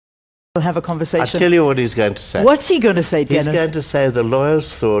We'll have a conversation. I'll tell you what he's going to say. What's he going to say, Denis? He's going to say the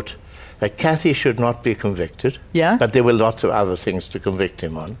lawyers thought that Kathy should not be convicted. Yeah. But there were lots of other things to convict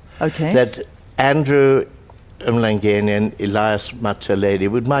him on. Okay. That Andrew Mlangeni and Elias Matsaledi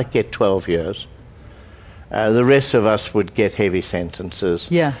might get 12 years. The rest of us would get heavy sentences.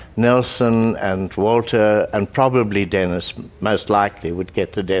 Yeah. Nelson and Walter and probably Denis, most likely, would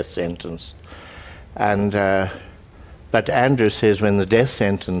get the death sentence. And but Andrew says when the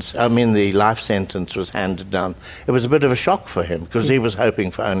the life sentence was handed down, it was a bit of a shock for him because he was hoping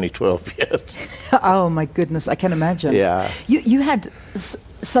for only 12 years. Oh my goodness, I can imagine. Yeah. You had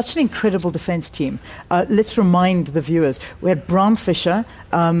such an incredible defense team. Let's remind the viewers. We had Bram Fischer,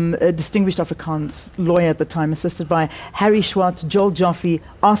 a distinguished Afrikaans lawyer at the time, assisted by Harry Schwartz, Joel Joffe,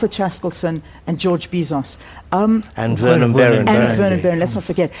 Arthur Chaskelson, and George Bezos. And Vernon Barron. And Vernon Barron, let's not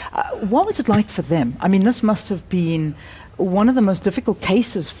forget. What was it like for them? I mean, this must have been one of the most difficult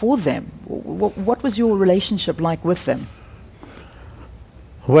cases for them. What was your relationship like with them?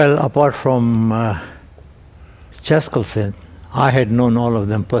 Well, apart from Chaskelson, I had known all of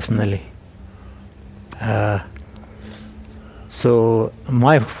them personally. So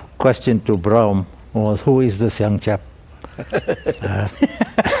my question to Braum was, who is this young chap?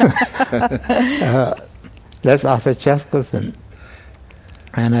 That's Arthur Chaskelson.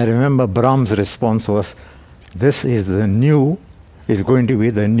 And I remember Braum's response was, this is going to be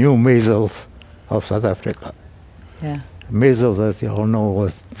the new Measles of South Africa. Yeah. Measles, as you all know,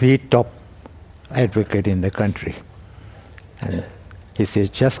 was the top advocate in the country. And he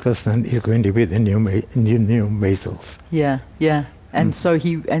says Chaskelson is going to be the new Measles. Yeah, yeah. And so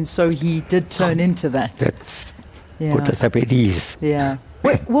he did turn into that. That's put us up at ease. Yeah.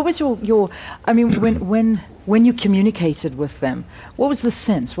 What was your I mean, when you communicated with them, what was the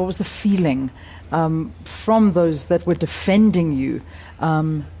sense, what was the feeling from those that were defending you?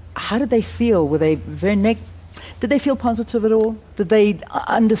 How did they feel? Were they very did they feel positive at all? Did they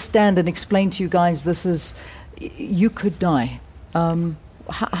understand and explain to you guys, you could die?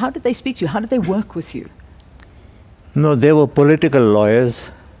 How did they speak to you? How did they work with you? No, they were political lawyers,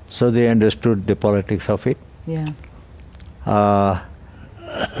 so they understood the politics of it. Yeah.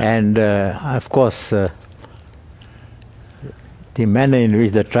 And of course, the manner in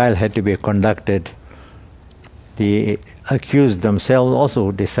which the trial had to be conducted, the accused themselves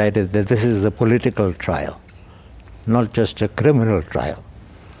also decided that this is a political trial, not just a criminal trial.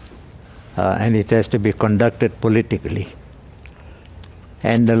 And it has to be conducted politically.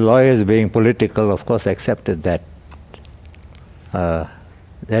 And the lawyers, being political, of course, accepted that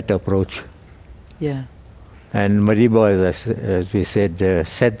approach. Yeah. And Madiba, as we said,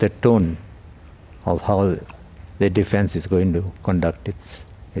 set the tone of how the defense is going to conduct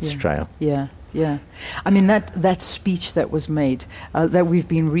its trial. Yeah, yeah. I mean, that speech that was made, that we've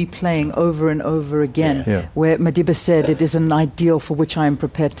been replaying over and over again, where Madiba said, it is an ideal for which I am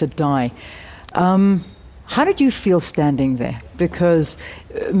prepared to die. How did you feel standing there? Because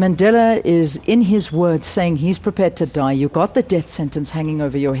Mandela is, in his words, saying he's prepared to die. You got the death sentence hanging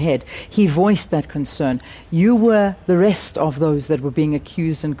over your head. He voiced that concern. You were the rest of those that were being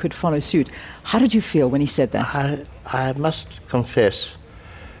accused and could follow suit. How did you feel when he said that? I must confess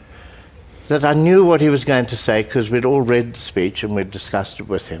that I knew what he was going to say because we'd all read the speech and we'd discussed it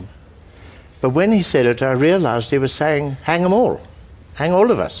with him. But when he said it, I realized he was saying, hang them all. Hang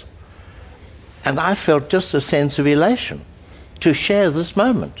all of us. And I felt just a sense of elation to share this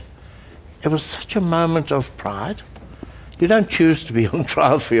moment. It was such a moment of pride. You don't choose to be on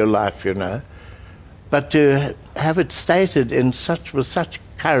trial for your life, you know. But to have it stated with such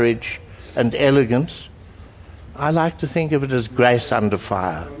courage and elegance, I like to think of it as grace under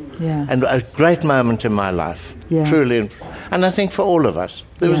fire. Yeah. And a great moment in my life, truly. And I think for all of us,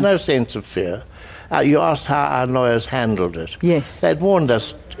 there was no sense of fear. You asked how our lawyers handled it. Yes. They'd warned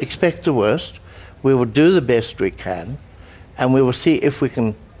us, expect the worst. We will do the best we can, and we will see if we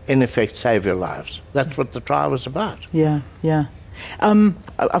can, in effect, save your lives. That's what the trial was about. Yeah, yeah.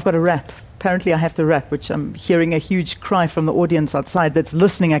 I've got to wrap. Apparently I have to wrap, which I'm hearing a huge cry from the audience outside that's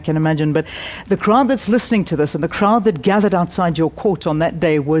listening, I can imagine. But the crowd that's listening to this and the crowd that gathered outside your court on that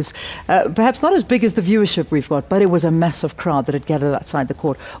day was perhaps not as big as the viewership we've got, but it was a massive crowd that had gathered outside the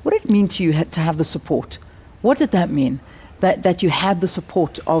court. What did it mean to you to have the support? What did that mean? That you had the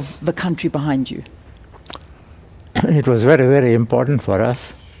support of the country behind you? It was very, very important for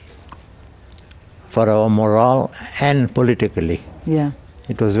us, for our morale and politically. Yeah.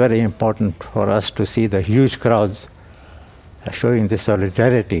 It was very important for us to see the huge crowds showing the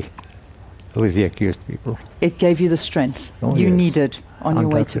solidarity with the accused people. It gave you the strength you needed on your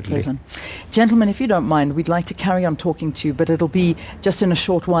way to prison. Gentlemen, if you don't mind, we'd like to carry on talking to you, but it'll be just in a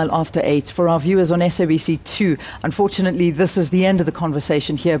short while after 8. For our viewers on SABC 2, unfortunately, this is the end of the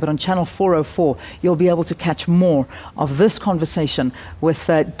conversation here, but on channel 404, you'll be able to catch more of this conversation with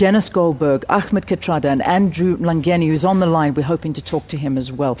Denis Goldberg, Ahmed Kathrada, and Andrew Mlangeni, who's on the line. We're hoping to talk to him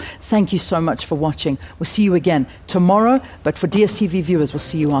as well. Thank you so much for watching. We'll see you again tomorrow, but for DSTV viewers, we'll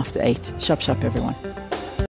see you after 8. Shap, shap, everyone.